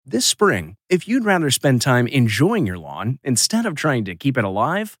This spring, if you'd rather spend time enjoying your lawn instead of trying to keep it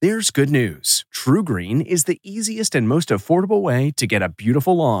alive, there's good news. TruGreen is the easiest and most affordable way to get a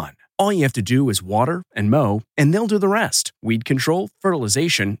beautiful lawn. All you have to do is water and mow, and they'll do the rest. Weed control,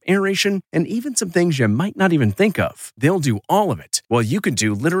 fertilization, aeration, and even some things you might not even think of. They'll do all of it, while you can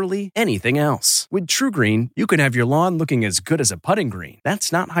do literally anything else. With TruGreen, you can have your lawn looking as good as a putting green.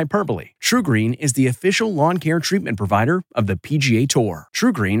 That's not hyperbole. TruGreen is the official lawn care treatment provider of the PGA Tour.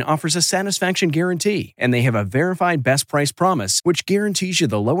 TruGreen offers a satisfaction guarantee, and they have a verified best price promise, which guarantees you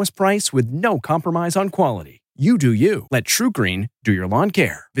the lowest price with no compromise on quality. You do you. Let TruGreen do your lawn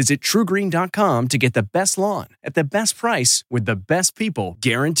care. Visit TruGreen.com to get the best lawn at the best price with the best people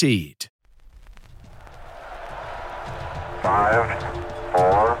guaranteed. 5,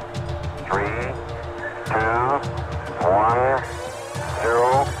 4, 3, 2, 1,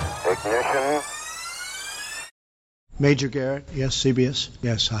 0, ignition. Major Garrett, yes, CBS,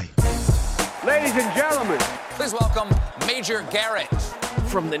 yes, hi. Ladies and gentlemen, please welcome Major Garrett.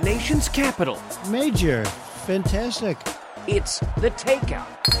 From the nation's capital. Major, fantastic. It's The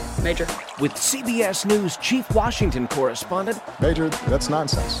Takeout. Major. With CBS News Chief Washington Correspondent. Major, that's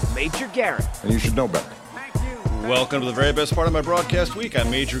nonsense. Major Garrett. And you should know better. Welcome to the very best part of my broadcast week. I'm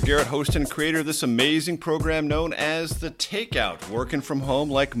Major Garrett, host and creator of this amazing program known as The Takeout. Working from home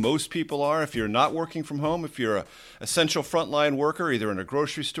like most people are. If you're not working from home, if you're an essential frontline worker, either in a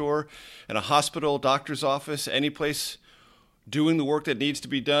grocery store, in a hospital, doctor's office, any place doing the work that needs to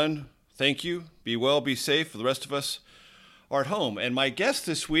be done, thank you. Be well, be safe. For the rest of us are at home. And my guest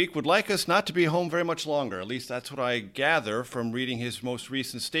this week would like us not to be home very much longer. At least that's what I gather from reading his most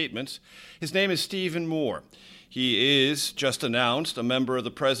recent statements. His name is Stephen Moore. He is, just announced, a member of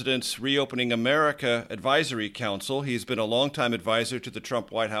the President's Reopening America Advisory Council. He's been a longtime advisor to the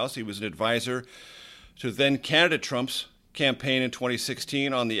Trump White House. He was an advisor to then-candidate Trump's campaign in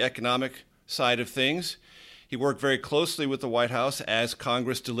 2016 on the economic side of things. He worked very closely with the White House as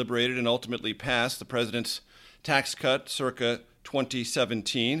Congress deliberated and ultimately passed the president's tax cut circa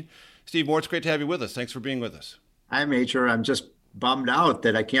 2017. Steve Moore, it's great to have you with us. Thanks for being with us. Hi, Major. I'm just bummed out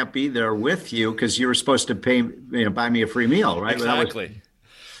that I can't be there with you because you were supposed to buy me a free meal, right? Exactly.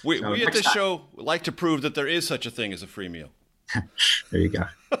 We at this show like to prove that there is such a thing as a free meal. There you go.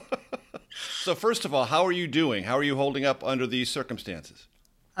 So first of all, how are you doing? How are you holding up under these circumstances?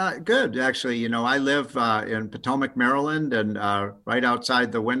 Good, actually. I live in Potomac, Maryland, and right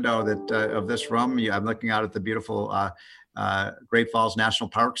outside the window of this room, I'm looking out at the beautiful Great Falls National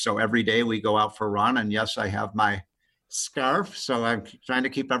Park. So every day we go out for a run, and yes, I have my scarf, so I'm trying to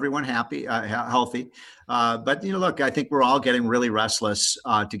keep everyone happy, healthy. But look, I think we're all getting really restless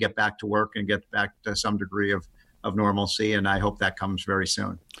to get back to work and get back to some degree of normalcy, and I hope that comes very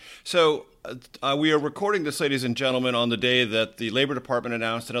soon. So we are recording this, ladies and gentlemen, on the day that the Labor Department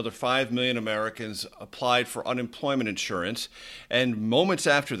announced another 5 million Americans applied for unemployment insurance. And moments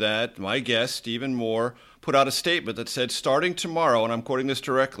after that, my guest, Stephen Moore, put out a statement that said, starting tomorrow, and I'm quoting this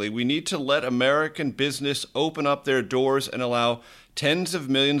directly, we need to let American business open up their doors and allow tens of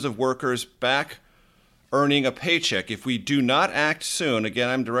millions of workers back earning a paycheck. If we do not act soon, again,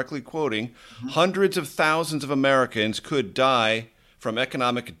 I'm directly quoting, hundreds of thousands of Americans could die from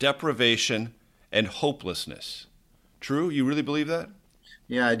economic deprivation and hopelessness. True? You really believe that?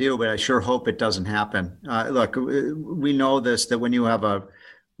 Yeah, I do, but I sure hope it doesn't happen. Look, we know this, that when you have a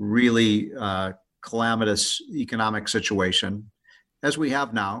really calamitous economic situation, as we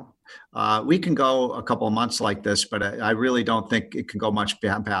have now, we can go a couple of months like this, but I really don't think it can go much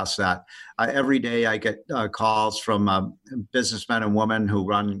past that. Every day I get calls from businessmen and women who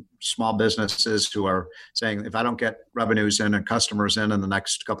run small businesses who are saying, if I don't get revenues in and customers in the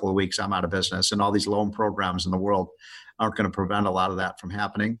next couple of weeks, I'm out of business. And all these loan programs in the world aren't going to prevent a lot of that from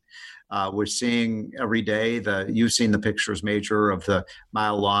happening. We're seeing every day, you've seen the pictures, Major, of the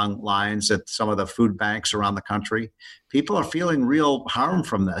mile-long lines at some of the food banks around the country. People are feeling real harm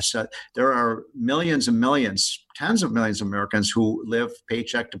from this. There are millions and millions, tens of millions of Americans who live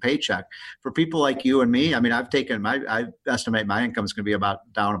paycheck to paycheck. For people like you and me, I mean, I estimate my income is going to be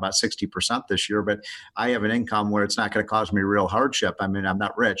down about 60% this year, but I have an income where it's not going to cause me real hardship. I mean, I'm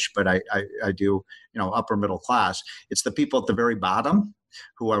not rich, but I do, upper middle class. It's the people at the very bottom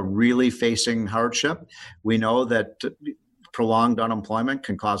who are really facing hardship. We know that prolonged unemployment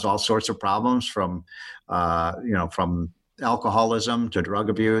can cause all sorts of problems from alcoholism to drug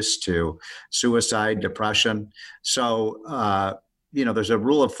abuse to suicide, depression. So, there's a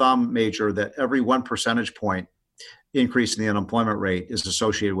rule of thumb, Major, that every 1 percentage point increase in the unemployment rate is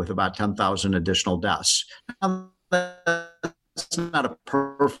associated with about 10,000 additional deaths. Now, that's not a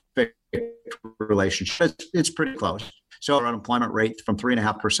perfect relationship. It's pretty close. So our unemployment rate from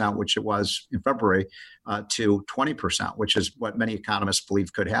 3.5%, which it was in February, to 20%, which is what many economists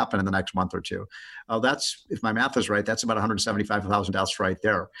believe could happen in the next month or two. That's, if my math is right, that's about 175,000 deaths right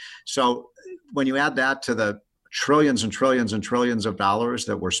there. So when you add that to the trillions and trillions and trillions of dollars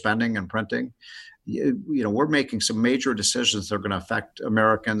that we're spending and printing, we're making some major decisions that are going to affect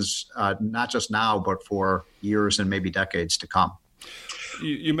Americans, not just now, but for years and maybe decades to come.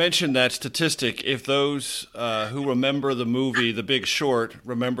 You mentioned that statistic. If those who remember the movie The Big Short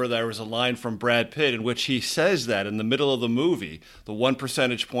remember, there was a line from Brad Pitt in which he says that in the middle of the movie, the 1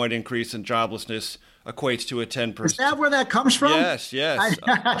 percentage point increase in joblessness equates to a 10%. Is that where that comes from? Yes.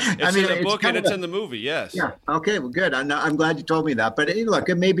 It's in the book and it's in the movie, yes. Yeah, okay, well, good. I'm glad you told me that. But look,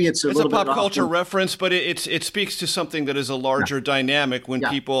 maybe it's a pop culture reference, but it speaks to something that is a larger dynamic when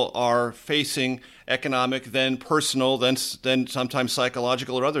people are facing economic, then personal, then sometimes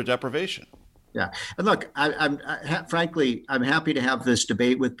psychological or other deprivation. Yeah, and look, frankly, I'm happy to have this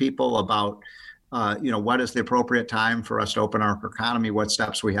debate with people about what is the appropriate time for us to open our economy, what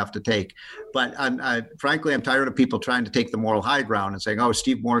steps we have to take. But frankly, I'm tired of people trying to take the moral high ground and saying, oh,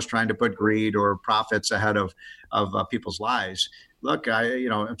 Steve Moore's trying to put greed or profits ahead of people's lives. Look,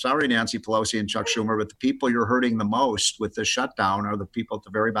 I'm sorry, Nancy Pelosi and Chuck Schumer, but the people you're hurting the most with the shutdown are the people at the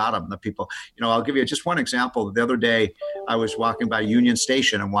very bottom. The people, I'll give you just one example. The other day, I was walking by Union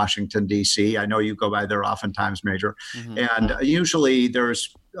Station in Washington, D.C. I know you go by there oftentimes, Major. Mm-hmm. And usually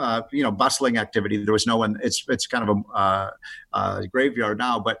there's, bustling activity. There was no one. It's kind of a graveyard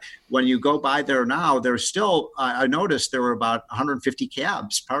now. But when you go by there now, there's still, I noticed there were about 150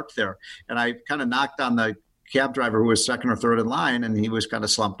 cabs parked there. And I kind of knocked on the cab driver who was second or third in line, and he was kind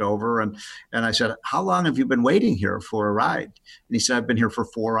of slumped over. And I said, how long have you been waiting here for a ride? And he said, I've been here for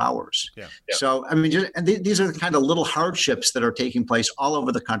 4 hours. Yeah. So, these are the kind of little hardships that are taking place all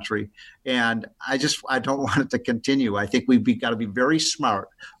over the country. And I don't want it to continue. I think we've got to be very smart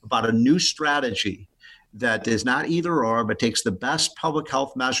about a new strategy that is not either or, but takes the best public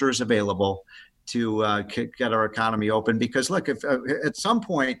health measures available to get our economy open. Because look, if at some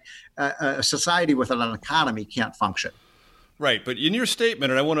point a society without an economy can't function. Right, but in your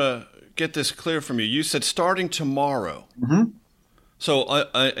statement, and I want to get this clear from you, you said starting tomorrow. Mm-hmm. So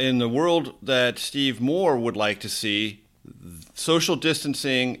in the world that Steve Moore would like to see, social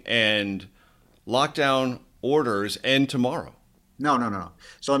distancing and lockdown orders end tomorrow. No.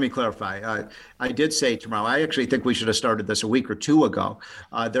 So let me clarify. I did say tomorrow. I actually think we should have started this a week or two ago.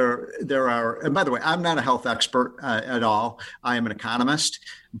 There are, and by the way, I'm not a health expert at all. I am an economist,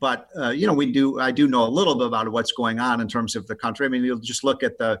 but I do know a little bit about what's going on in terms of the country. I mean, you'll just look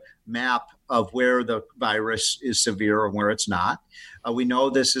at the map of where the virus is severe and where it's not. We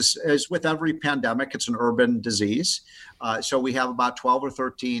know this is, as with every pandemic, it's an urban disease. So we have about 12 or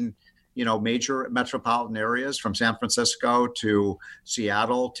 13 major metropolitan areas, from San Francisco to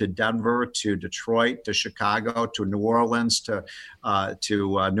Seattle to Denver to Detroit to Chicago to New Orleans to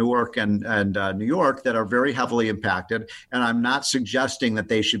Newark and New York, that are very heavily impacted. And I'm not suggesting that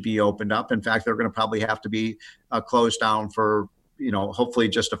they should be opened up. In fact, they're going to probably have to be closed down for hopefully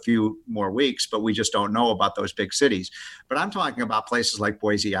just a few more weeks, but we just don't know about those big cities. But I'm talking about places like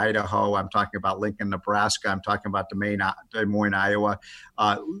Boise, Idaho. I'm talking about Lincoln, Nebraska. I'm talking about Des Moines, Iowa.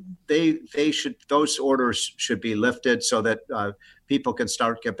 Those orders should be lifted so that people can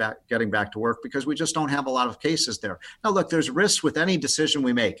start getting back to work, because we just don't have a lot of cases there. Now, look, there's risks with any decision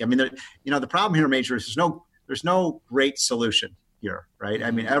we make. I mean, the problem here, Major, is there's no great solution here, right?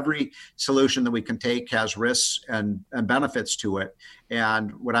 I mean, every solution that we can take has risks and benefits to it.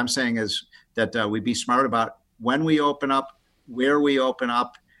 And what I'm saying is that we be smart about when we open up, where we open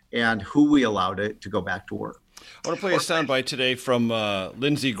up, and who we allow to go back to work. I want to play a soundbite today from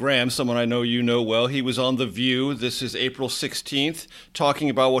Lindsey Graham, someone I know you know well. He was on The View. This is April 16th,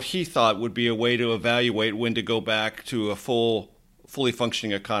 talking about what he thought would be a way to evaluate when to go back to a fully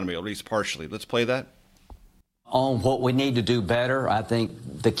functioning economy, at least partially. Let's play that. On what we need to do better, I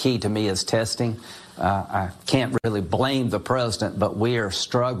think the key to me is testing. I can't really blame the president, but we are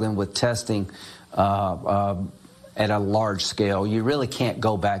struggling with testing at a large scale. You really can't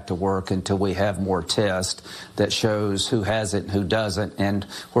go back to work until we have more tests that shows who has it and who doesn't, and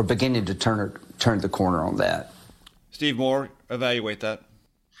we're beginning to turn the corner on that. Steve Moore, evaluate that.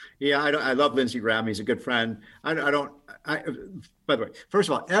 Yeah, I love Lindsey Graham. He's a good friend. By the way, first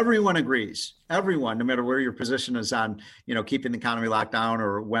of all, everyone agrees. Everyone, no matter where your position is on, keeping the economy locked down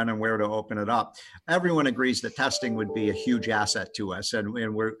or when and where to open it up, everyone agrees that testing would be a huge asset to us, and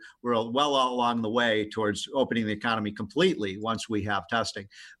we're well along the way towards opening the economy completely once we have testing.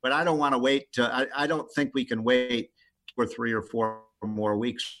 But I don't want to wait. I don't think we can wait for 3 or 4 more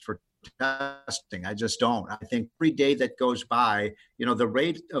weeks for testing. I just don't. I think every day that goes by, the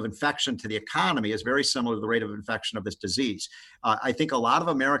rate of infection to the economy is very similar to the rate of infection of this disease. I think a lot of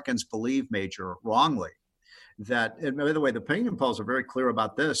Americans believe, Major, wrongly, that, and by the way, the opinion polls are very clear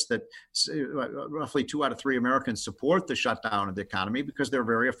about this, that roughly 2 out of 3 Americans support the shutdown of the economy because they're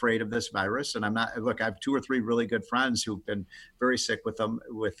very afraid of this virus. And I have 2 or 3 really good friends who've been very sick with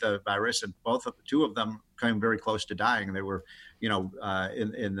the virus, and 2 of them came very close to dying. They were, in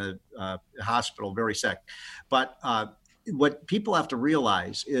the hospital, very sick. But what people have to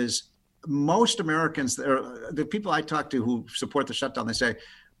realize is most Americans, the people I talk to who support the shutdown, they say,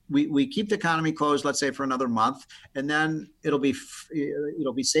 we keep the economy closed, let's say, for another month, and then it'll be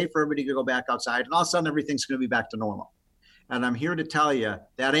safe for everybody to go back outside, and all of a sudden everything's going to be back to normal. And I'm here to tell you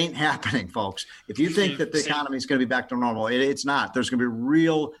that ain't happening, folks. If you think that the economy is going to be back to normal, it's not. There's going to be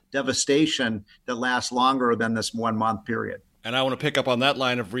real devastation that lasts longer than this 1 month period. And I want to pick up on that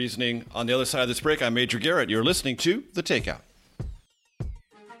line of reasoning on the other side of this break. I'm Major Garrett. You're listening to The Takeout.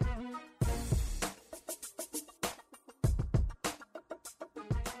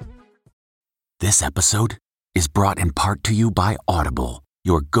 This episode is brought in part to you by Audible,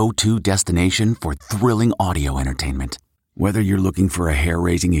 your go-to destination for thrilling audio entertainment. Whether you're looking for a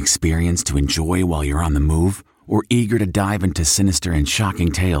hair-raising experience to enjoy while you're on the move or eager to dive into sinister and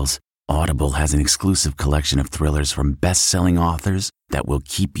shocking tales, Audible has an exclusive collection of thrillers from best-selling authors that will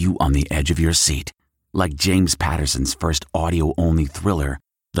keep you on the edge of your seat. Like James Patterson's first audio-only thriller,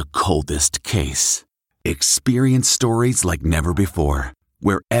 The Coldest Case. Experience stories like never before,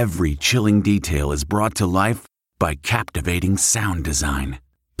 where every chilling detail is brought to life by captivating sound design.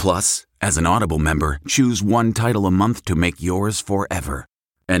 Plus, as an Audible member, choose one title a month to make yours forever.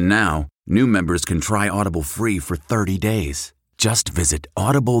 And now, new members can try Audible free for 30 days. Just visit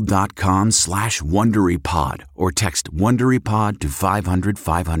audible.com/WonderyPod or text WonderyPod to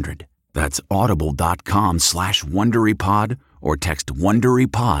 500-500. That's audible.com/WonderyPod or text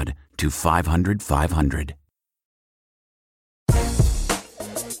WonderyPod to 500-500.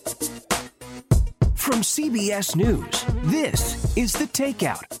 From CBS News, this is The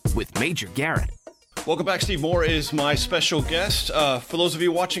Takeout with Major Garrett. Welcome back. Steve Moore is my special guest. For those of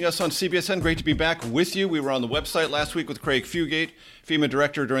you watching us on CBSN, great to be back with you. We were on the website last week with Craig Fugate, FEMA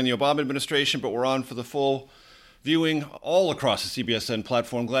director during the Obama administration, but we're on for the full viewing all across the CBSN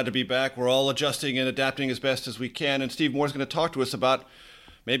platform. Glad to be back. We're all adjusting and adapting as best as we can. And Steve Moore's going to talk to us about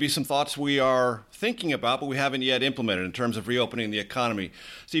maybe some thoughts we are thinking about, but we haven't yet implemented in terms of reopening the economy.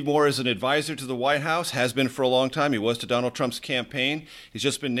 Steve Moore is an advisor to the White House, has been for a long time. He was to Donald Trump's campaign. He's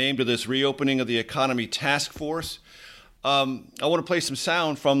just been named to this reopening of the economy task force. I want to play some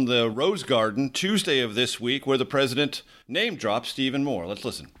sound from the Rose Garden Tuesday of this week where the president name dropped Stephen Moore. Let's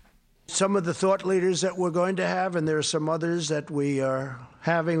listen. Some of the thought leaders that we're going to have, and there are some others that we are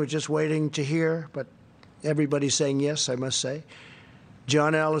having, we're just waiting to hear, but everybody's saying yes, I must say.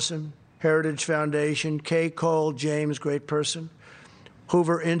 John Allison, Heritage Foundation, Kay Cole, James, great person.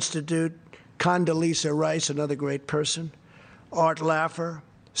 Hoover Institute, Condoleezza Rice, another great person. Art Laffer,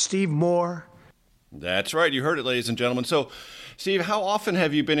 Steve Moore. That's right. You heard it, ladies and gentlemen. So, Steve, how often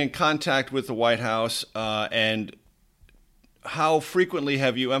have you been in contact with the White House, and how frequently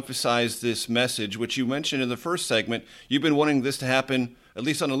have you emphasized this message, which you mentioned in the first segment? You've been wanting this to happen, at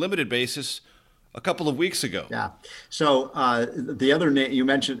least on a limited basis, a couple of weeks ago. Yeah. So the other name you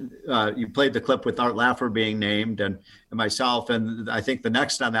mentioned, you played the clip with Art Laffer being named and myself. And I think the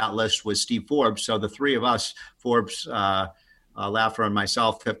next on that list was Steve Forbes. So the three of us, Forbes, Laffer, and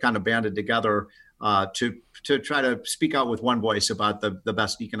myself, have kind of banded together to try to speak out with one voice about the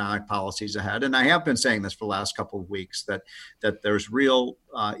best economic policies ahead. And I have been saying this for the last couple of weeks, that there's real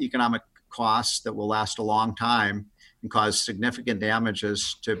economic costs that will last a long time and cause significant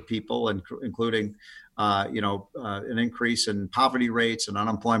damages to people, including, an increase in poverty rates and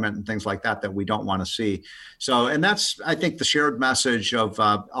unemployment and things like that we don't want to see. So, and that's, I think, the shared message of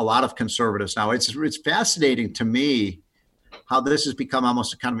a lot of conservatives. Now, it's fascinating to me how this has become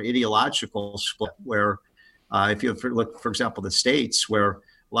almost a kind of ideological split where if you look, for example, the states where a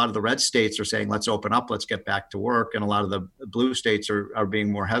lot of the red states are saying, let's open up, let's get back to work. And a lot of the blue states are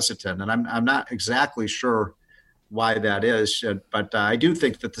being more hesitant. And I'm not exactly sure why that is, but I do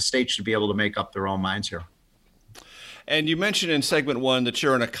think that the states should be able to make up their own minds here. And you mentioned in segment one that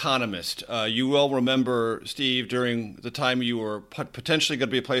you're an economist. You will remember, Steve, during the time you were potentially going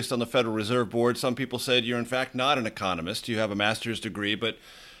to be placed on the Federal Reserve Board, some people said you're in fact not an economist. You have a master's degree, but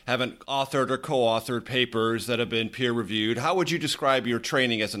haven't authored or co-authored papers that have been peer-reviewed. How would you describe your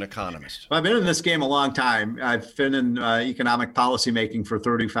training as an economist? Well, I've been in this game a long time. I've been in economic policy making for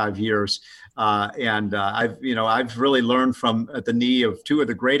 35 years. I've really learned from at the knee of two of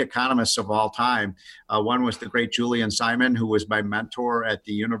the great economists of all time. One was the great Julian Simon, who was my mentor at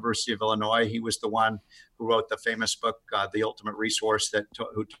the University of Illinois. He was the one who wrote the famous book, The Ultimate Resource,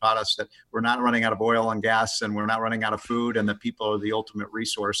 who taught us that we're not running out of oil and gas, and we're not running out of food, and that people are the ultimate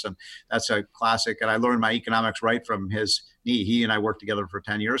resource. And that's a classic. And I learned my economics right from his knee. He and I worked together for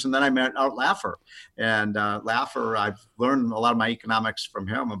 10 years. And then I met Art Laffer. And Laffer, I've learned a lot of my economics from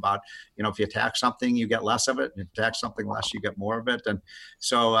him about, if you tax something, you get less of it. If you tax something less, you get more of it. And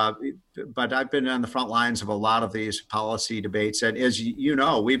so, but I've been on the front lines of a lot of these policy debates. And as you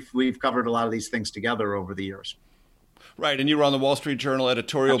know, we've covered a lot of these things together over the years. Right, and you were on the Wall Street Journal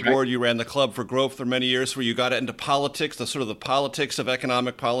editorial board. Right. You ran the Club for Growth for many years, where you got into politics, the politics of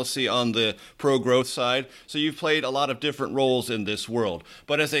economic policy on the pro-growth side. So you've played a lot of different roles in this world.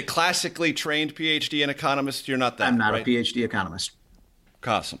 But as a classically trained PhD and economist, you're not that. I'm not right? a PhD economist.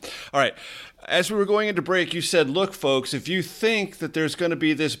 Awesome. All right. As we were going into break, you said, look, folks, if you think that there's going to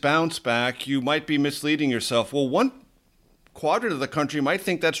be this bounce back, you might be misleading yourself. Well, one quadrant of the country might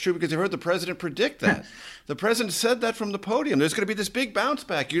think that's true because they heard the president predict that. The president said that from the podium. There's going to be this big bounce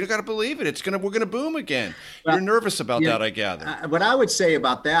back. You got to believe it. We're going to boom again. You're nervous about that, I gather. What I would say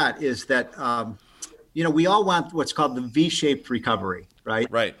about that is that, we all want what's called the V-shaped recovery, right?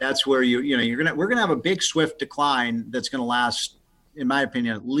 Right. That's where we're going to have a big swift decline that's going to last, in my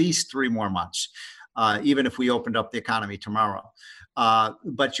opinion, at least 3 more months, even if we opened up the economy tomorrow.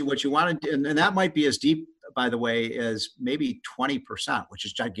 But what you want to do, and that might be as deep, by the way, is maybe 20%, which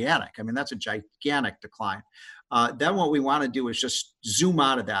is gigantic. I mean, that's a gigantic decline. Then what we want to do is just zoom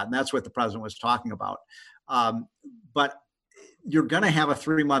out of that. And that's what the president was talking about. But you're going to have a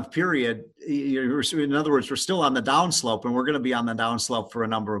 3-month period. In other words, we're still on the downslope, and we're going to be on the downslope for a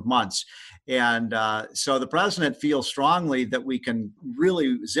number of months. And so the president feels strongly that we can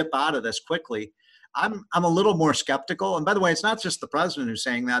really zip out of this quickly. I'm a little more skeptical. And by the way, it's not just the president who's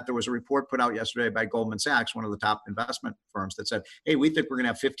saying that. There was a report put out yesterday by Goldman Sachs, one of the top investment firms, that said, hey, we think we're going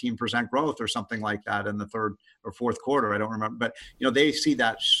to have 15% growth or something like that in the 3rd or 4th quarter. I don't remember. But, they see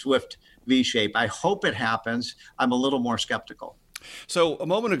that swift V shape. I hope it happens. I'm a little more skeptical. So a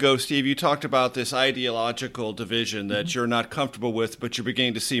moment ago, Steve, you talked about this ideological division that you're not comfortable with, but you're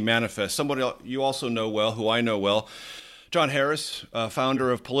beginning to see manifest. Somebody you also know well, who I know well, John Harris,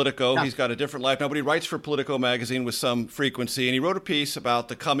 founder of Politico. Yeah. He's got a different life now, but he writes for Politico magazine with some frequency, and he wrote a piece about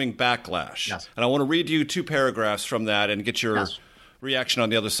the coming backlash. Yes. And I want to read you 2 paragraphs from that and get your reaction on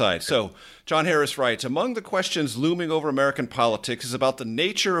the other side. So John Harris writes, among the questions looming over American politics is about the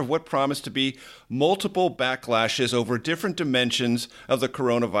nature of what promise to be multiple backlashes over different dimensions of the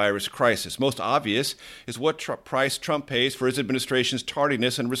coronavirus crisis. Most obvious is what price Trump pays for his administration's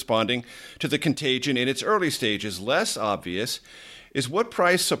tardiness in responding to the contagion in its early stages. Less obvious is what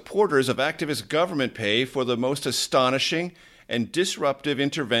price supporters of activist government pay for the most astonishing and disruptive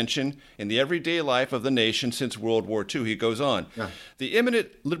intervention in the everyday life of the nation since World War II. He goes on. Yeah. The imminent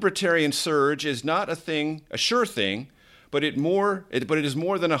libertarian surge is not a sure thing, but it is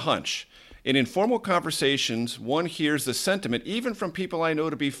more than a hunch. In informal conversations, one hears the sentiment, even from people I know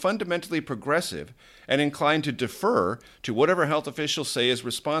to be fundamentally progressive and inclined to defer to whatever health officials say is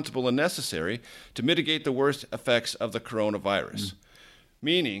responsible and necessary to mitigate the worst effects of the coronavirus.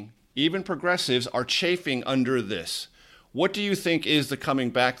 Meaning, even progressives are chafing under this. What do you think is the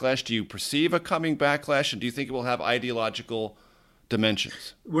coming backlash? Do you perceive a coming backlash, and do you think it will have ideological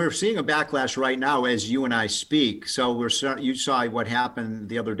dimensions? We're seeing a backlash right now as you and I speak. So you saw what happened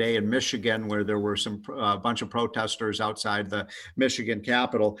the other day in Michigan, where there were a bunch of protesters outside the Michigan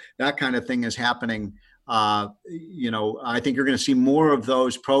Capitol. That kind of thing is happening. I think you're going to see more of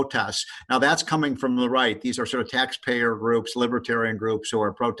those protests. Now, that's coming from the right. These are sort of taxpayer groups, libertarian groups who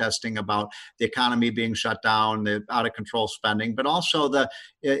are protesting about the economy being shut down, the out-of-control spending, but also the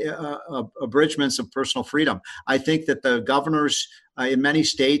abridgments of personal freedom. I think that the governors in many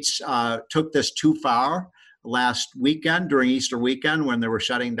states took this too far last weekend, during Easter weekend, when they were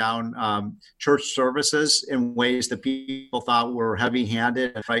shutting down church services in ways that people thought were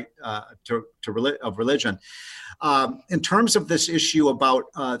heavy-handed and right of religion. In terms of this issue about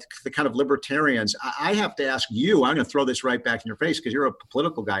the kind of libertarians, I have to ask you, I'm going to throw this right back in your face because you're a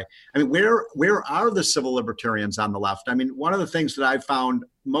political guy. I mean, where are the civil libertarians on the left? I mean, one of the things that I've found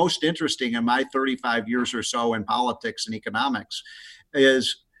most interesting in my 35 years or so in politics and economics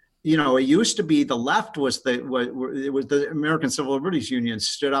is, it used to be the left was the American Civil Liberties Union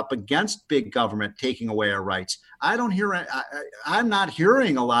stood up against big government taking away our rights. I'm not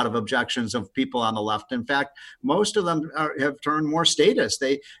hearing a lot of objections of people on the left. In fact, most of them have turned more statist.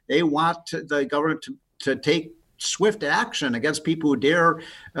 They want the government to take swift action against people who dare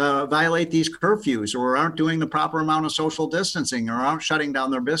violate these curfews or aren't doing the proper amount of social distancing or aren't shutting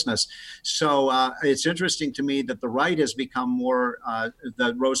down their business. So it's interesting to me that the right has become more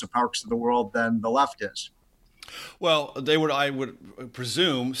the Rosa Parks of the world than the left is. Well, I would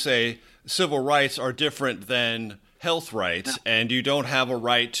presume, say civil rights are different than health rights, and you don't have a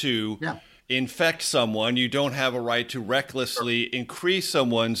right to infect someone. You don't have a right to recklessly increase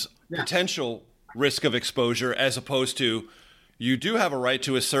someone's potential risk of exposure, as opposed to you do have a right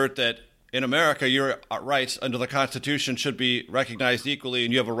to assert that in America, your rights under the Constitution should be recognized equally,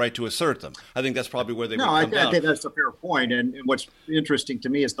 and you have a right to assert them. I think that's probably where they would come down. I think that's a fair point. And what's interesting to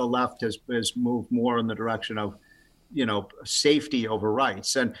me is the left has moved more in the direction of, safety over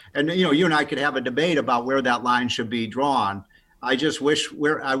rights. And you and I could have a debate about where that line should be drawn. I wish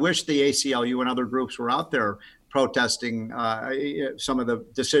the ACLU and other groups were out there protesting some of the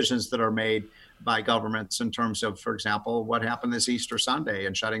decisions that are made by governments in terms of, for example, what happened this Easter Sunday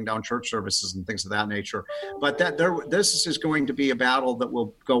and shutting down church services and things of that nature. But this is going to be a battle that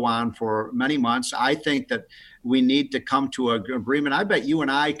will go on for many months. I think that we need to come to an agreement. I bet you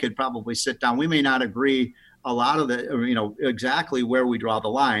and I could probably sit down. We may not agree a lot of exactly where we draw the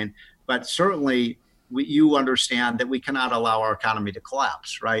line, but certainly you understand that we cannot allow our economy to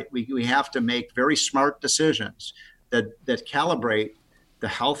collapse, right? We have to make very smart decisions that calibrate the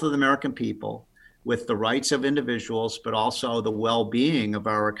health of the American people with the rights of individuals, but also the well-being of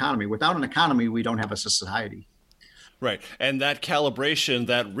our economy. Without an economy, we don't have a society. Right. And that calibration,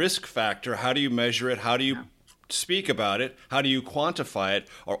 that risk factor, how do you measure it? How do you speak about it? How do you quantify it?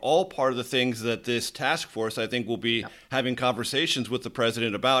 Are all part of the things that this task force, I think, will be having conversations with the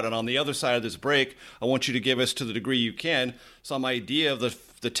president about. And on the other side of this break, I want you to give us, to the degree you can, some idea of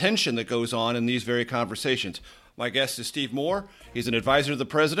the tension that goes on in these very conversations. My guest is Steve Moore. He's an advisor to the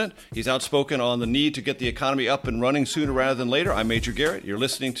president. He's outspoken on the need to get the economy up and running sooner rather than later. I'm Major Garrett. You're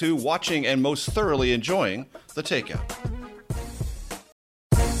listening to, watching, and most thoroughly enjoying The Takeout.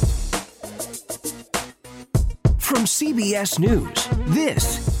 From CBS News,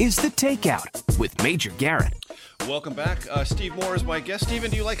 this is The Takeout with Major Garrett. Welcome back. Steve Moore is my guest. Stephen,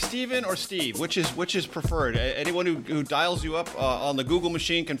 do you like Stephen or Steve? Which is preferred? Anyone who dials you up on the Google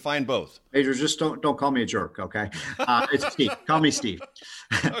machine can find both. Major, just don't call me a jerk, okay? It's Steve. Call me Steve.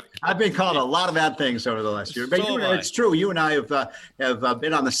 Okay. I've been called a lot of bad things over the last year. But it's true. You and I have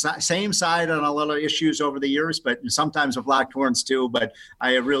been on the same side on a lot of issues over the years, but sometimes have locked horns too. But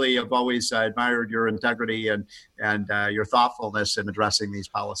I really have always admired your integrity and your thoughtfulness in addressing these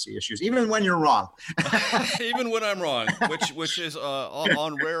policy issues, even when you're wrong. Even when I'm wrong, which is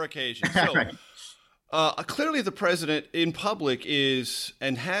on rare occasions. So, right. Clearly, the president in public is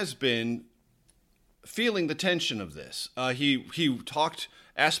and has been feeling the tension of this. He talked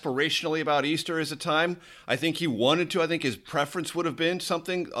aspirationally about Easter as a time. I think he wanted to. I think his preference would have been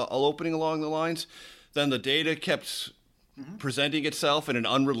something, opening along the lines. Then the data kept presenting itself in an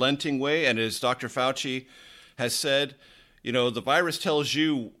unrelenting way. And as Dr. Fauci has said, the virus tells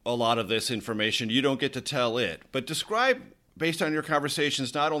you a lot of this information. You don't get to tell it. But describe, based on your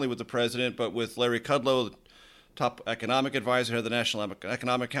conversations, not only with the president, but with Larry Kudlow, the top economic advisor of the National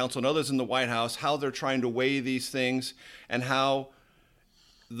Economic Council, and others in the White House, how they're trying to weigh these things and how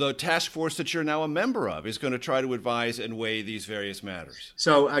the task force that you're now a member of is going to try to advise and weigh these various matters.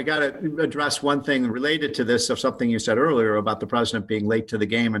 So I got to address one thing related to this, of something you said earlier about the president being late to the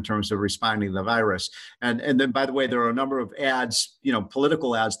game in terms of responding to the virus. And then, by the way, there are a number of ads,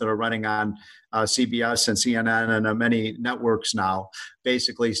 political ads that are running on CBS and CNN and many networks now,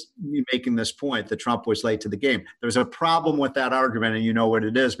 basically making this point that Trump was late to the game. There's a problem with that argument, and you know what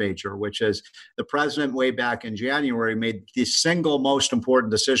it is, Major, which is the president way back in January made the single most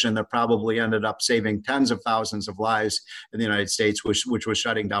important decision that probably ended up saving tens of thousands of lives in the United States, which was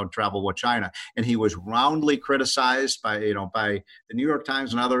shutting down travel with China. And he was roundly criticized by the New York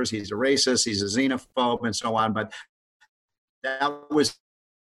Times and others. He's a racist, he's a xenophobe, and so on. But that was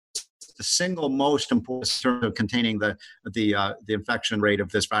the single most important in terms of containing the infection rate of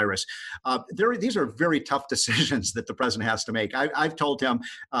this virus. These are very tough decisions that the president has to make. I've told him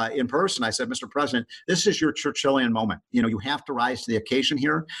in person, I said, Mr. President, this is your Churchillian moment. You have to rise to the occasion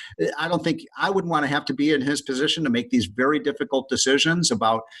here. I don't think I would want to have to be in his position to make these very difficult decisions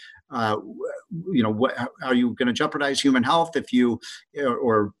about what are you going to jeopardize human health if you,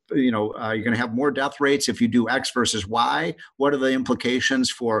 or are you going to have more death rates if you do X versus Y? What are the implications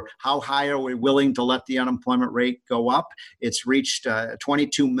for how high are we willing to let the unemployment rate go up? It's reached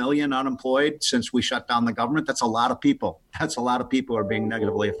 22 million unemployed since we shut down the government. That's a lot of people. That's a lot of people are being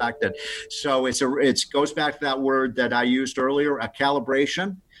negatively affected. So it goes back to that word that I used earlier, a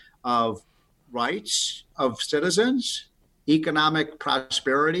calibration of rights of citizens, economic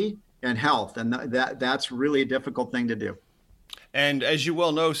prosperity, and health. And that's really a difficult thing to do. And as you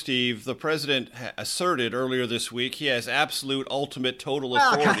well know, Steve, the president asserted earlier this week he has absolute, ultimate, total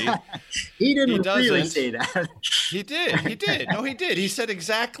authority. He didn't really say that. He did. No, he did. He said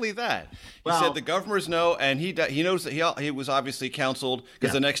exactly that. He said the governors know, and he knows that he was obviously counseled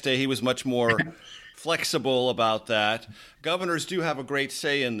because the next day he was much more flexible about that. Governors do have a great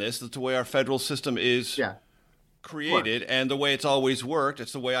say in this. That's the way our federal system is created and the way it's always worked.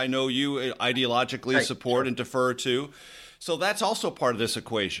 It's the way I know you ideologically support and defer to. So that's also part of this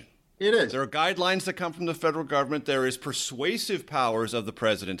equation. It is. There are guidelines that come from the federal government. There is persuasive powers of the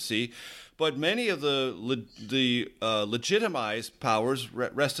presidency, but many of the legitimized powers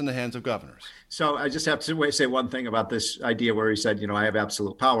rest in the hands of governors. So I just have to say one thing about this idea where he said, I have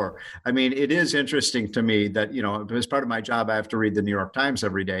absolute power. I mean, it is interesting to me that, as part of my job, I have to read the New York Times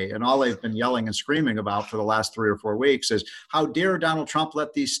every day. And all they've been yelling and screaming about for the last 3 or 4 weeks is how dare Donald Trump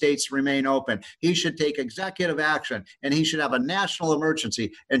let these states remain open? He should take executive action and he should have a national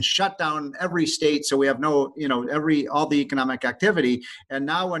emergency and shut down every state so we have no, all the economic activity. And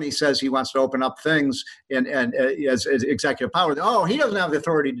now when he says he wants to open up things and as executive power, he doesn't have the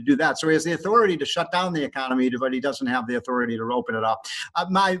authority to do that. So he has the authority to shut down the economy, but he doesn't have the authority to open it up.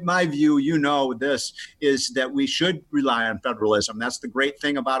 My view, this is that we should rely on federalism. That's the great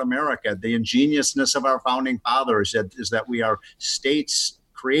thing about America. The ingeniousness of our founding fathers is that we are states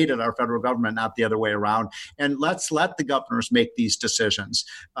created our federal government, not the other way around. And let's let the governors make these decisions.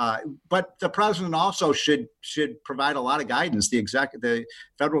 But the president also should provide a lot of guidance. The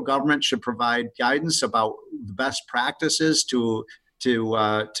federal government should provide guidance about the best practices to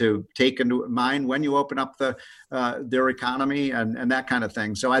take into mind when you open up their economy and that kind of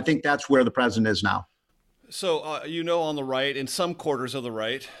thing. So I think that's where the president is now. So, on the right, in some quarters of the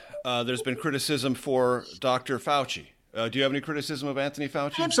right, there's been criticism for Dr. Fauci. Do you have any criticism of Anthony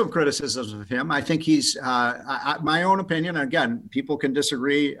Fauci? I have some criticisms of him. I think he's, my own opinion, again, people can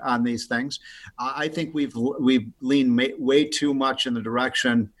disagree on these things. I think we've leaned way too much in the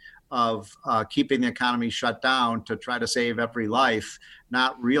direction of keeping the economy shut down to try to save every life,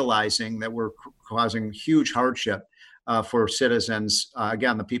 not realizing that we're causing huge hardship for citizens,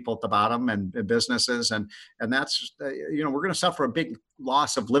 again, the people at the bottom and businesses. And that's, we're going to suffer a big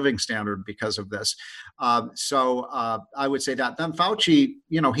loss of living standard because of this. So I would say that. Then Fauci,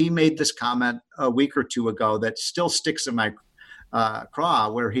 he made this comment a week or two ago that still sticks in my craw,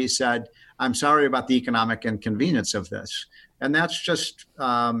 where he said, I'm sorry about the economic inconvenience of this. And that's just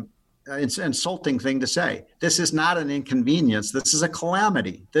it's an insulting thing to say. This is not an inconvenience. This is a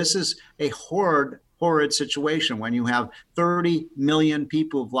calamity. This is a horrid situation when you have 30 million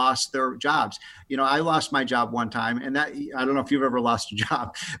people who've lost their jobs. I lost my job one time, and that, I don't know if you've ever lost a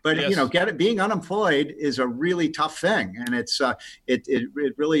job, but yes. Being unemployed is a really tough thing, and it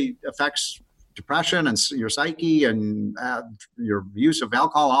really affects depression and your psyche and your use of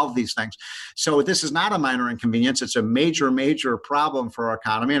alcohol, all of these things. So this is not a minor inconvenience. It's a major, major problem for our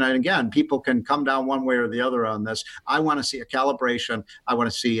economy. And again, people can come down one way or the other on this. I want to see a calibration. I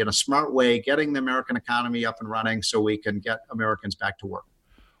want to see, in a smart way, getting the American economy up and running so we can get Americans back to work.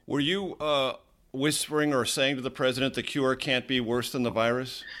 Were you whispering or saying to the president the cure can't be worse than the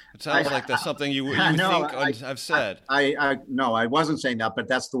virus? It sounds like that's something you have said. No, I wasn't saying that, but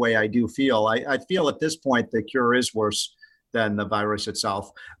that's the way I do feel. I feel at this point the cure is worse than the virus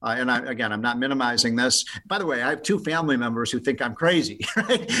itself. And I'm not minimizing this. By the way, I have 2 family members who think I'm crazy.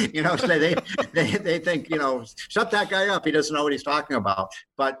 Right? So they think, shut that guy up. He doesn't know what he's talking about.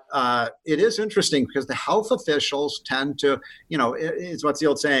 But it is interesting because the health officials tend to, it's what's the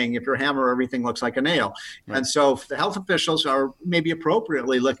old saying, if you're a hammer, everything looks like a nail. Right. And so the health officials are maybe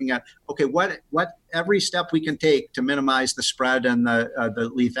appropriately looking at, okay, what every step we can take to minimize the spread and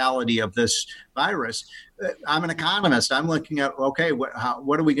the lethality of this virus. I'm an economist. I'm looking at, okay, what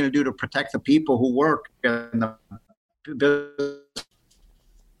are we going to do to protect the people who work in the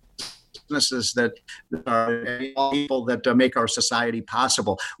businesses that are people that make our society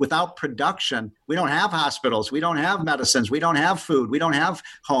possible. Without production, we don't have hospitals, we don't have medicines, we don't have food, we don't have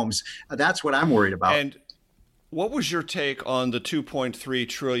homes. That's what I'm worried about. And what was your take on the $2.3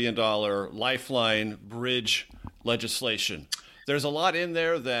 trillion Lifeline Bridge legislation? There's a lot in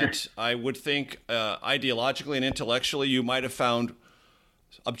there that I would think ideologically and intellectually you might have found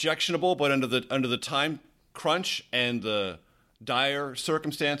objectionable, but under the time crunch and the dire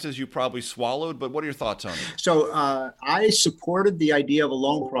circumstances you probably swallowed, but what are your thoughts on it? So I supported the idea of a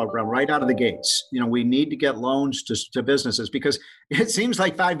loan program right out of the gates. We need to get loans to businesses, because it seems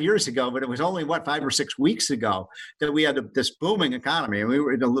like 5 years ago, but it was only 5 or 6 weeks ago that we had this booming economy.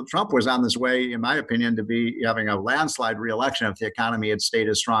 And Trump was on this way, in my opinion, to be having a landslide reelection if the economy had stayed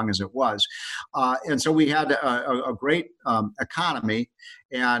as strong as it was. And so we had a great economy.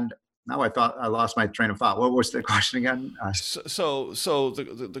 And now I lost my train of thought. What was the question again? So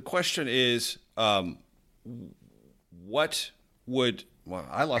the question is, what would? Well,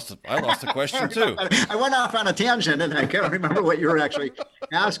 I lost the question too. I went off on a tangent, and I can't remember what you were actually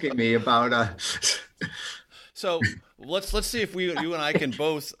asking me about. So let's see if you and I can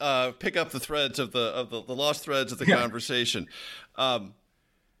both pick up the threads of the lost threads of the conversation.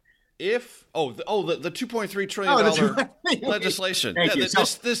 If the $2.3 trillion legislation,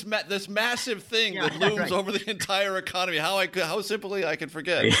 this massive thing that looms over the entire economy, how simply I can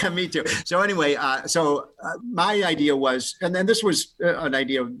forget. Yeah, me too. So anyway, my idea was, and then this was an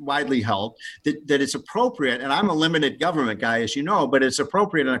idea widely held, that it's appropriate, and I'm a limited government guy, as you know, but it's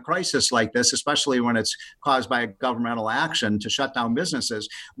appropriate in a crisis like this, especially when it's caused by governmental action, to shut down businesses.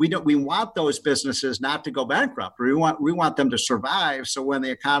 We want those businesses not to go bankrupt. We want them to survive, so when the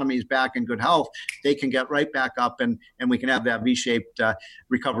economy is back in good health, they can get right back up, and we can have that V-shaped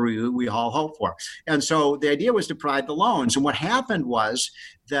recovery we all hope for. And so the idea was to provide the loans. And what happened was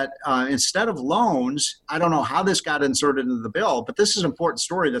that instead of loans, I don't know how this got inserted into the bill, but this is an important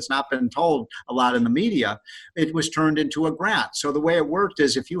story that's not been told a lot in the media. It was turned into a grant. So the way it worked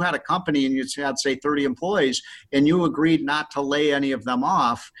is, if you had a company and you had, say, 30 employees, and you agreed not to lay any of them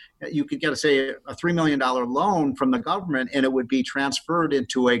off, you could get, say, a $3 million loan from the government, and it would be transferred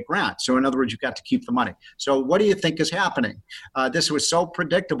into a grant. So in other words, you got to keep the money. So what do you think is happening? This was so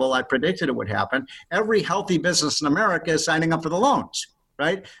predictable. I predicted it would happen. Every healthy business in America is signing up for the loans.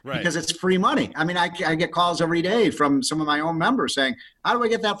 Right? Because it's free money. I mean, I get calls every day from some of my own members saying, how do I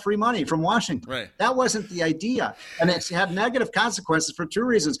get that free money from Washington? Right. That wasn't the idea. And it's had negative consequences for two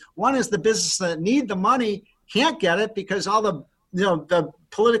reasons. One is the businesses that need the money can't get it because all the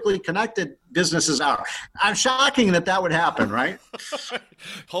politically connected businesses are. I'm shocking that would happen, right?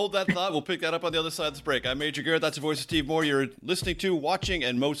 Hold that thought. We'll pick that up on the other side of this break. I'm Major Garrett. That's the voice of Steve Moore. You're listening to, watching,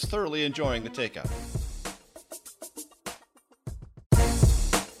 and most thoroughly enjoying The Takeout.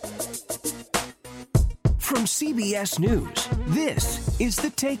 From CBS News, this is The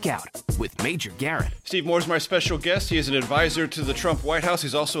Takeout with Major Garrett. Steve Moore is my special guest. He is an advisor to the Trump White House.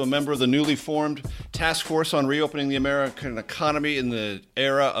 He's also a member of the newly formed Task Force on Reopening the American Economy in the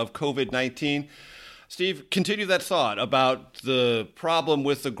era of COVID-19. Steve, continue that thought about the problem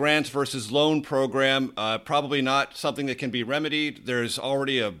with the grants versus loan program. Probably not something that can be remedied. There's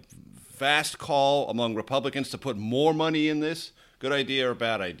already a vast call among Republicans to put more money in this. Good idea or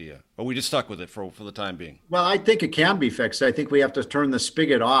bad idea? Or are we just stuck with it for the time being? Well, I think it can be fixed. I think we have to turn the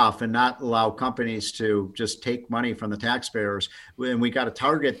spigot off and not allow companies to just take money from the taxpayers. And we got to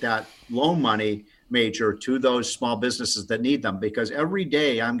target that loan money, Major, to those small businesses that need them. Because every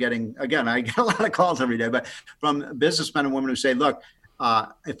day I get a lot of calls every day, but from businessmen and women who say, look,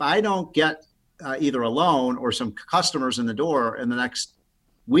 if I don't get either a loan or some customers in the door in the next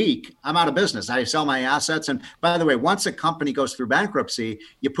week, I'm out of business. I sell my assets. And by the way, once a company goes through bankruptcy,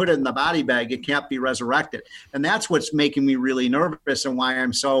 you put it in the body bag, it can't be resurrected. And that's what's making me really nervous and why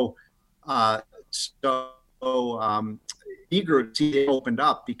I'm so eager to see it opened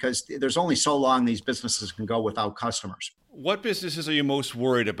up, because there's only so long these businesses can go without customers. What businesses are you most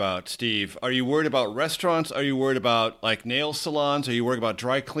worried about, Steve? Are you worried about restaurants? Are you worried about like nail salons? Are you worried about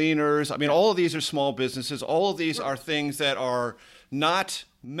dry cleaners? I mean, all of these are small businesses. All of these are things that are not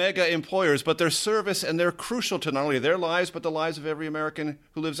mega employers, but they're service, and they're crucial to not only their lives, but the lives of every American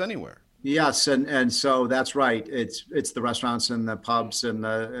who lives anywhere. Yes, and so that's right. It's the restaurants and the pubs and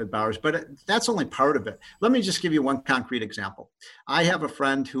the bars, but that's only part of it. Let me just give you one concrete example. I have a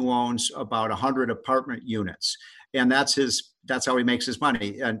friend who owns about 100 apartment units, and that's how he makes his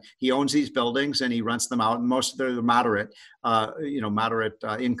money. And he owns these buildings and he rents them out, and most of them are moderate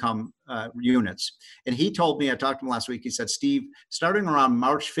income units. And he told me, I talked to him last week, he said, Steve, starting around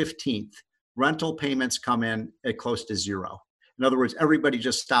March 15th, rental payments come in at close to zero. In other words, everybody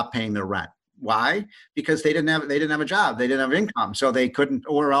just stopped paying their rent. Why? Because they didn't have a job. They didn't have income. So they couldn't,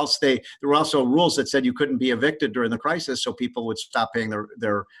 or else there were also rules that said you couldn't be evicted during the crisis. So people would stop paying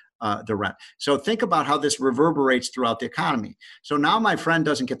their rent. So think about how this reverberates throughout the economy. So now my friend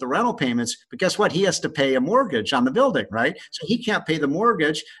doesn't get the rental payments, but guess what? He has to pay a mortgage on the building, right? So he can't pay the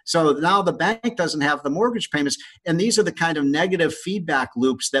mortgage. So now the bank doesn't have the mortgage payments. And these are the kind of negative feedback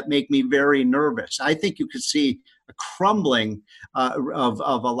loops that make me very nervous. I think you could see crumbling of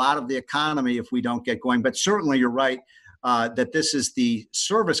a lot of the economy if we don't get going. But certainly you're right that this is the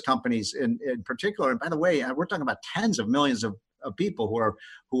service companies in particular. And by the way, we're talking about tens of millions of people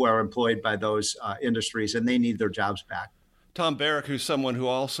who are employed by those industries, and they need their jobs back. Tom Barrack, who's someone who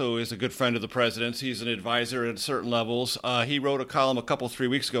also is a good friend of the president's, he's an advisor at certain levels. He wrote a column 3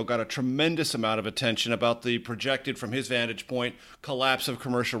 weeks ago, got a tremendous amount of attention about the projected, from his vantage point, collapse of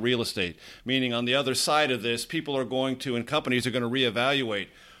commercial real estate. Meaning on the other side of this, people are going to, and companies are going to reevaluate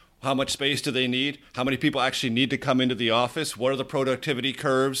how much space do they need? How many people actually need to come into the office? What are the productivity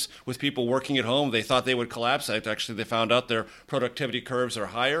curves with people working at home? They thought they would collapse. Actually, they found out their productivity curves are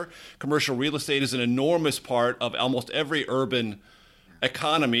higher. Commercial real estate is an enormous part of almost every urban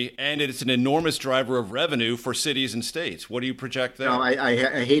economy, and it's an enormous driver of revenue for cities and states. What do you project there? No, I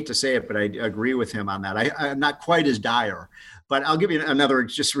hate to say it, but I agree with him on that. I'm not quite as dire. But I'll give you another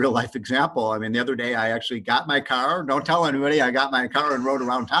just real life example. I mean, the other day I actually got my car. Don't tell anybody. I got my car and rode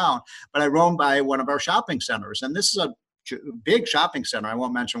around town. But I roamed by one of our shopping centers, and this is a big shopping center. I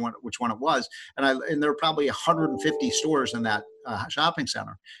won't mention which one it was. And there were probably 150 stores in that shopping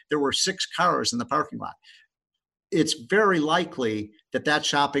center. There were 6 cars in the parking lot. It's very likely that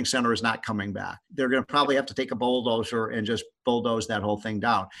shopping center is not coming back. They're going to probably have to take a bulldozer and just bulldoze that whole thing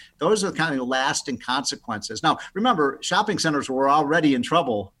down. Those are the kind of lasting consequences. Now, remember, shopping centers were already in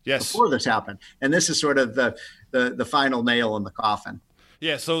trouble before this happened. And this is sort of the final nail in the coffin.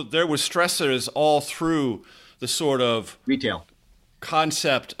 Yeah, so there was stressors all through the sort of retail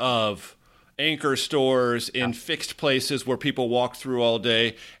concept of anchor stores in fixed places where people walk through all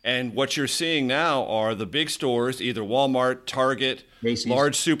day. And what you're seeing now are the big stores, either Walmart, Target, Macy's,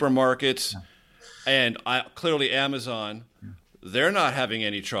 large supermarkets, and clearly Amazon. They're not having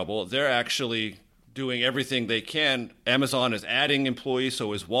any trouble. They're actually doing everything they can. Amazon is adding employees,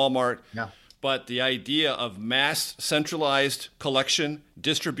 so is Walmart. Yeah. But the idea of mass centralized collection,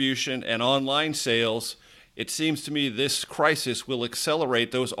 distribution, and online sales, it seems to me this crisis will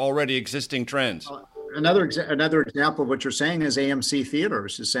accelerate those already existing trends. Another example of what you're saying is AMC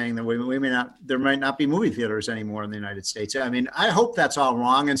Theaters is saying that there might not be movie theaters anymore in the United States. I mean, I hope that's all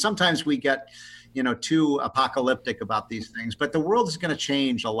wrong. And sometimes we get, too apocalyptic about these things, but the world is going to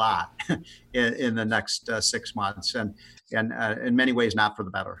change a lot in the next 6 months, and in many ways not for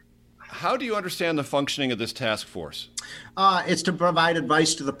the better. How do you understand the functioning of this task force? It's to provide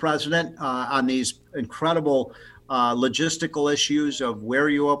advice to the president on these incredible logistical issues of where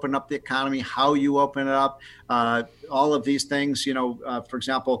you open up the economy, how you open it up, all of these things. For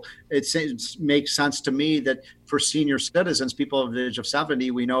example, it makes sense to me that for senior citizens, people of the age of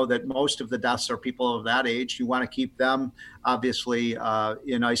 70, we know that most of the deaths are people of that age. You want to keep them obviously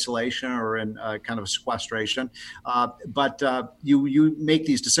in isolation or in kind of sequestration, but you make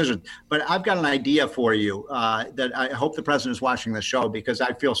these decisions. But I've got an idea for you that I hope the president is watching the show, because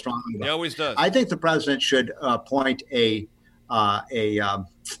I feel strongly about. He always does. I think the president should appoint a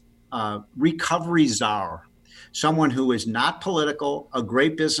recovery czar, someone who is not political, a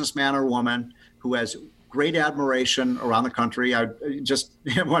great businessman or woman who has great admiration around the country.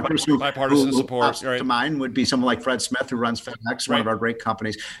 One person bipartisan support to mind would be someone like Fred Smith, who runs FedEx, one of our great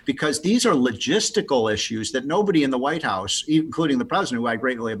companies, because these are logistical issues that nobody in the White House, including the president, who I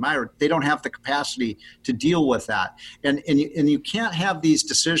greatly admire, they don't have the capacity to deal with that. And you can't have these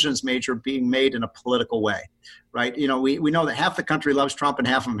decisions, Major, being made in a political way. Right. We know that half the country loves Trump and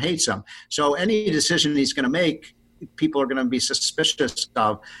half of them hates him. So any decision he's going to make, people are going to be suspicious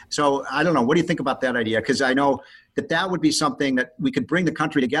of. So I don't know. What do you think about that idea? Because I know that would be something that we could bring the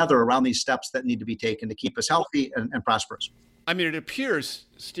country together around these steps that need to be taken to keep us healthy and prosperous. I mean, it appears,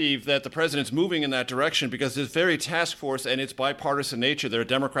 Steve, that the president's moving in that direction because this very task force and its bipartisan nature, there are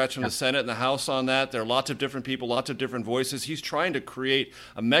Democrats from the Senate and the House on that. There are lots of different people, lots of different voices. He's trying to create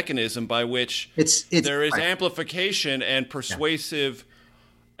a mechanism by which there is amplification and persuasive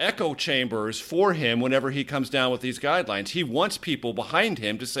echo chambers for him whenever he comes down with these guidelines. He wants people behind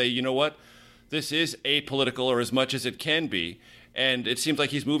him to say, you know what, this is apolitical, or as much as it can be. And it seems like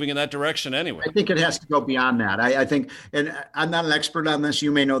he's moving in that direction anyway. I think it has to go beyond that. I think, and I'm not an expert on this, you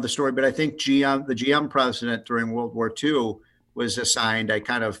may know the story, but I think the GM president during World War II was assigned a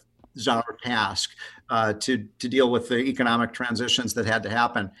kind of czar task to deal with the economic transitions that had to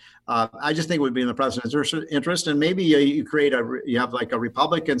happen. I just think it would be in the president's interest, and maybe you have like a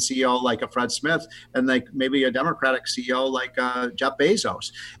Republican CEO like a Fred Smith, and like maybe a Democratic CEO like Jeff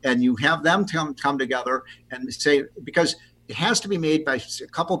Bezos, and you have them come together and say, because it has to be made by a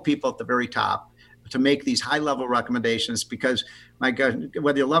couple of people at the very top to make these high-level recommendations, because, my God,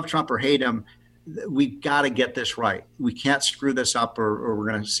 whether you love Trump or hate him, we've got to get this right. We can't screw this up, or we're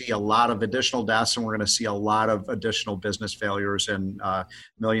going to see a lot of additional deaths, and we're going to see a lot of additional business failures and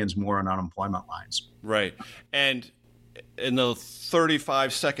millions more in unemployment lines. Right. And in the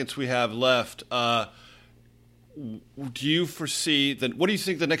 35 seconds we have left, do you foresee what do you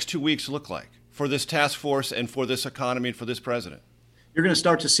think the next 2 weeks look like for this task force and for this economy and for this president? You're going to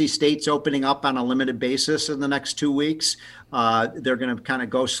start to see states opening up on a limited basis in the next 2 weeks. They're going to kind of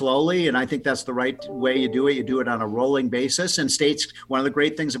go slowly, and I think that's the right way you do it. You do it on a rolling basis. And states, one of the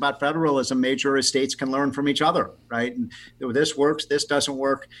great things about federalism, Major, is states can learn from each other, right? And this works, this doesn't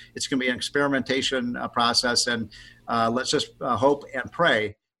work. It's going to be an experimentation process, and let's just hope and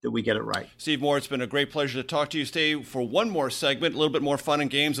pray that we get it right. Steve Moore, it's been a great pleasure to talk to you. Stay for one more segment, a little bit more fun and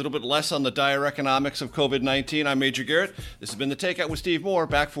games, a little bit less on the dire economics of COVID-19. I'm Major Garrett. This has been The Takeout with Steve Moore.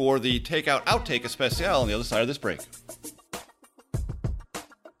 Back for the Takeout Outtake Especial on the other side of this break.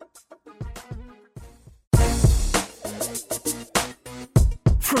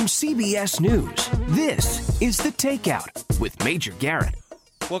 From CBS News, this is The Takeout with Major Garrett.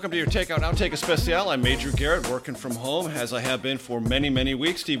 Welcome to your Takeout Outtake Especial. I'm Major Garrett, working from home, as I have been for many, many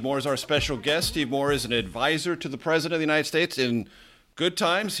weeks. Steve Moore is our special guest. Steve Moore is an advisor to the President of the United States in good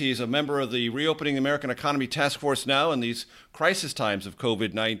times. He's a member of the Reopening the American Economy Task Force now in these crisis times of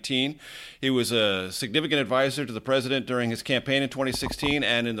COVID-19. He was a significant advisor to the President during his campaign in 2016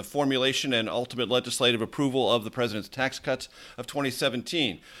 and in the formulation and ultimate legislative approval of the President's tax cuts of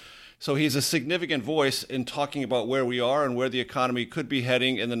 2017. So he's a significant voice in talking about where we are and where the economy could be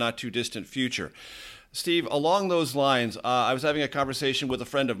heading in the not-too-distant future. Steve, along those lines, I was having a conversation with a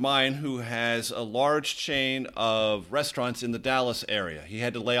friend of mine who has a large chain of restaurants in the Dallas area. He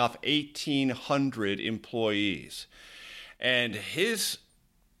had to lay off 1,800 employees. And his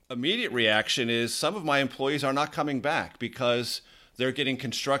immediate reaction is, some of my employees are not coming back because they're getting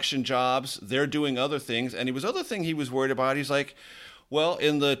construction jobs, they're doing other things. And other thing he was worried about, he's like, well,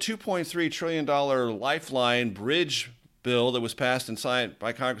 in the $2.3 trillion Lifeline bridge bill that was passed and signed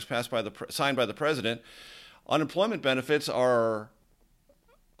by Congress, signed by the President, unemployment benefits are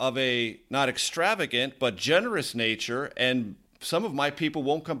of a not extravagant but generous nature, and some of my people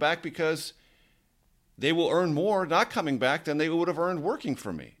won't come back because they will earn more not coming back than they would have earned working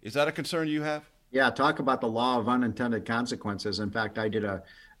for me. Is that a concern you have? Yeah, talk about the law of unintended consequences. In fact, I did an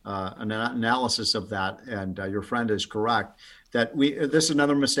analysis of that, and your friend is correct that this is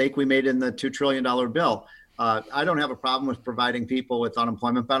another mistake we made in the $2 trillion bill. I don't have a problem with providing people with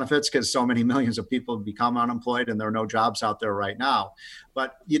unemployment benefits because so many millions of people have become unemployed and there are no jobs out there right now.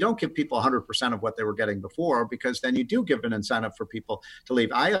 But you don't give people 100% of what they were getting before, because then you do give an incentive for people to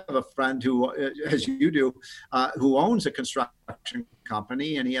leave. I have a friend who, as you do, who owns a construction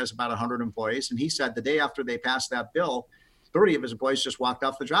company, and he has about 100 employees. And he said the day after they passed that bill, 30 of his employees just walked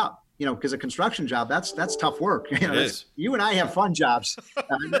off the job. Because a construction job, that's tough work. You and I have fun jobs.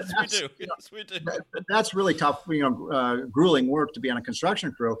 Yes, we do. That's really tough, grueling work to be on a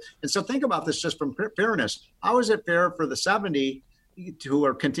construction crew. And so think about this just from fairness. How is it fair for the 70 who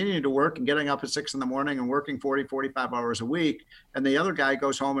are continuing to work and getting up at 6 a.m. and working 40, 45 hours a week, and the other guy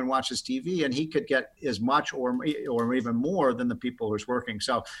goes home and watches TV and he could get as much or even more than the people who's working?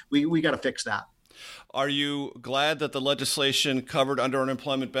 So we got to fix that. Are you glad that the legislation covered under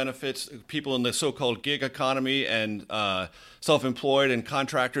unemployment benefits people in the so-called gig economy and self-employed and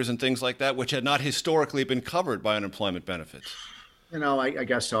contractors and things like that, which had not historically been covered by unemployment benefits? I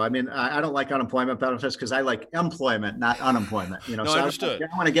guess so. I mean, I don't like unemployment benefits because I like employment, not unemployment. No, so understood.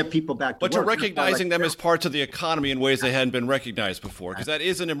 I want to get people back to work. But you're recognizing them as parts of the economy in ways they hadn't been recognized before, because that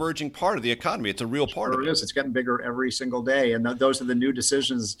is an emerging part of the economy. It's a real part of it. It is. It's getting bigger every single day. And those are the new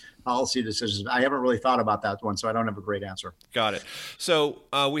decisions, policy decisions. I haven't really thought about that one, so I don't have a great answer. Got it. So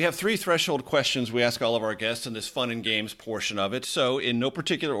we have 3 threshold questions we ask all of our guests in this fun and games portion of it. So in no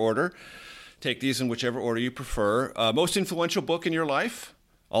particular order, take these in whichever order you prefer. Most influential book in your life,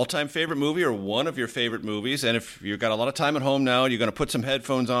 all-time favorite movie, or one of your favorite movies. And if you've got a lot of time at home now, you're going to put some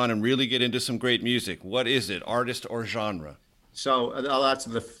headphones on and really get into some great music. What is it, artist or genre? So that's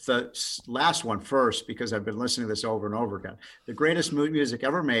the last one first, because I've been listening to this over and over again. The greatest music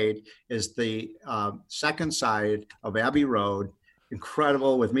ever made is the second side of Abbey Road.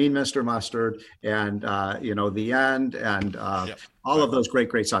 Incredible, with Mean Mr. Mustard and, The End and all of those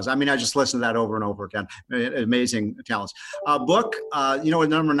great songs. I mean, I just listened to that over and over again. Amazing talents. Book,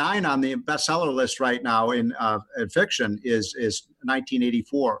 number 9 on the bestseller list right now in fiction is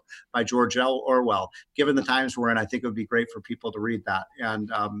 1984 by George L. Orwell. Given the times we're in, I think it would be great for people to read that. And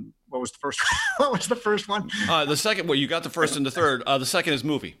what was the first? What was the first one? The second. Well, you got the first and the third. The second is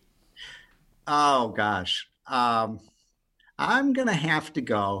movie. Oh gosh. I'm going to have to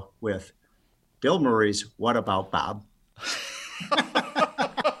go with Bill Murray's What About Bob?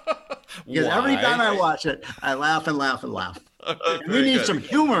 Because every time I watch it, I laugh and laugh and laugh. And we need some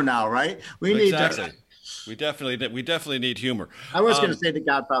humor now, right? We need to. We definitely need humor. I was going to say The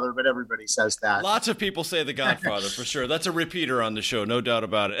Godfather, but everybody says that. Lots of people say The Godfather for sure. That's a repeater on the show, no doubt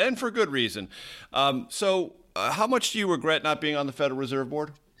about it, and for good reason. So, how much do you regret not being on the Federal Reserve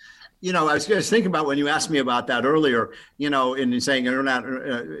Board? You know, I was thinking about when you asked me about that earlier, you know, in saying you're not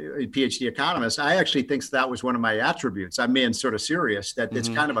a PhD economist, I actually think that was one of my attributes. I'm being sort of serious that it's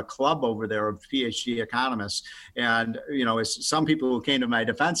kind of a club over there of PhD economists. And, you know, some people who came to my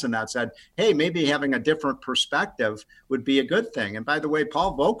defense in that said, hey, maybe having a different perspective would be a good thing. And by the way,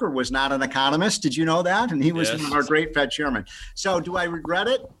 Paul Volcker was not an economist. Did you know that? And he was one of our great Fed chairman. So do I regret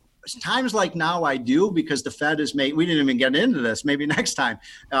it? Times like now I do, because the Fed is we didn't even get into this, maybe next time,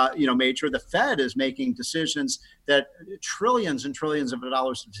 Major, the Fed is making decisions that trillions and trillions of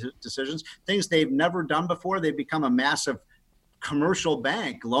dollars decisions, things they've never done before. They've become a massive commercial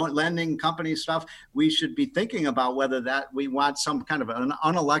bank, lending company stuff. We should be thinking about whether that we want some kind of an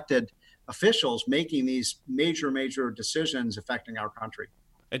unelected officials making these major decisions affecting our country.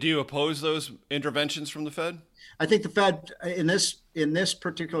 And do you oppose those interventions from the Fed? I think the Fed in this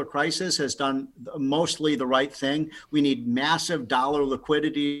particular crisis has done mostly the right thing. We need massive dollar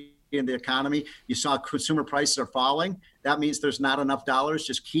liquidity in the economy. You saw consumer prices are falling. That means there's not enough dollars.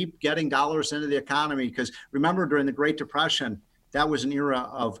 Just keep getting dollars into the economy, because remember, during the Great Depression, that was an era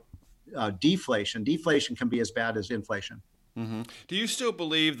of deflation. Deflation can be as bad as inflation. Mm-hmm. Do you still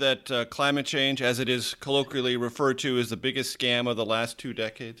believe that climate change, as it is colloquially referred to, is the biggest scam of the last 2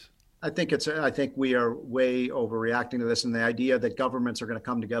 decades? I think we are way overreacting to this, and the idea that governments are going to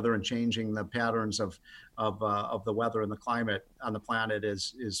come together and changing the patterns of the weather and the climate on the planet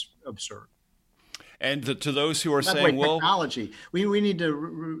is absurd. And to those who are saying, well, technology, we need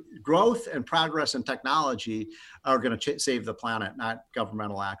to growth and progress and technology are going to save the planet, not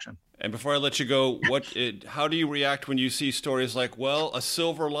governmental action. And before I let you go, how do you react when you see stories like, well, a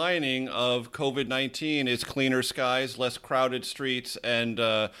silver lining of COVID-19 is cleaner skies, less crowded streets, and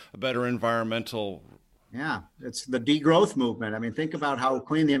a better environmental? Yeah, it's the degrowth movement. I mean, think about how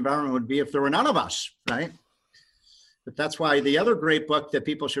clean the environment would be if there were none of us, right? But that's why the other great book that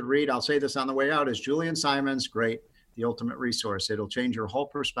people should read, I'll say this on the way out, is Julian Simon's great The Ultimate Resource. It'll change your whole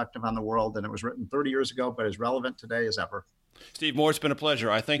perspective on the world. And it was written 30 years ago, but as relevant today as ever. Steve Moore, it's been a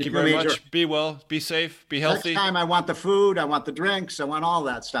pleasure. I thank you very much. Be well, be safe, be healthy. Next time I want the food, I want the drinks, I want all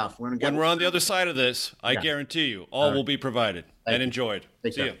that stuff. When we're on the other side of this, I guarantee you, all will be provided and enjoyed.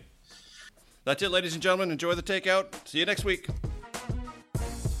 See you. That's it, ladies and gentlemen. Enjoy the takeout. See you next week.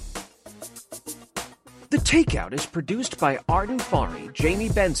 The Takeout is produced by Arden Farhi, Jamie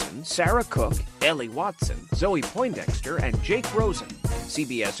Benson, Sarah Cook, Ellie Watson, Zoe Poindexter, and Jake Rosen.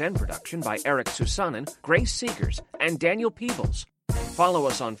 CBSN production by Eric Susanen, Grace Seegers, and Daniel Peebles. Follow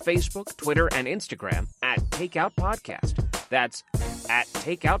us on Facebook, Twitter, and Instagram at Takeout Podcast. That's at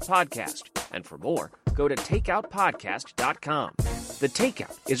Takeout Podcast. And for more, go to takeoutpodcast.com. The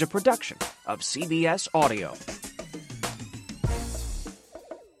Takeout is a production of CBS Audio.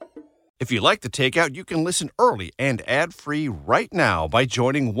 If you like The Takeout, you can listen early and ad-free right now by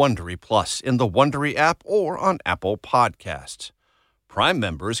joining Wondery Plus in the Wondery app or on Apple Podcasts. Prime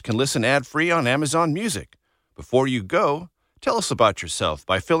members can listen ad-free on Amazon Music. Before you go, tell us about yourself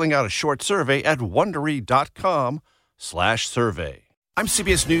by filling out a short survey at Wondery.com/survey. I'm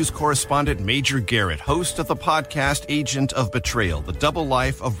CBS News correspondent Major Garrett, host of the podcast Agent of Betrayal, The Double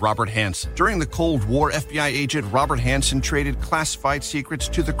Life of Robert Hanssen. During the Cold War, FBI agent Robert Hanssen traded classified secrets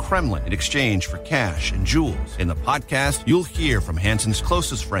to the Kremlin in exchange for cash and jewels. In the podcast, you'll hear from Hanssen's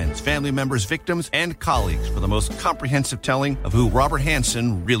closest friends, family members, victims, and colleagues for the most comprehensive telling of who Robert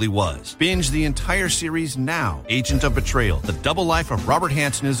Hanssen really was. Binge the entire series now. Agent of Betrayal, The Double Life of Robert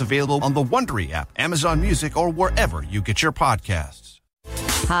Hanssen is available on the Wondery app, Amazon Music, or wherever you get your podcasts.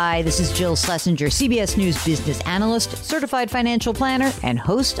 Hi, this is Jill Schlesinger, CBS News business analyst, certified financial planner, and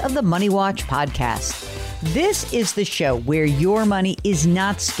host of the Money Watch podcast. This is the show where your money is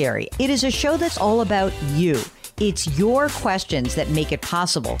not scary. It is a show that's all about you. It's your questions that make it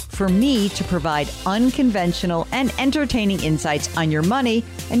possible for me to provide unconventional and entertaining insights on your money,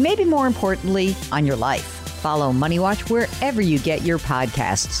 and maybe more importantly, on your life. Follow Money Watch wherever you get your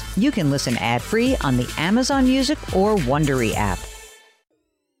podcasts. You can listen ad-free on the Amazon Music or Wondery app.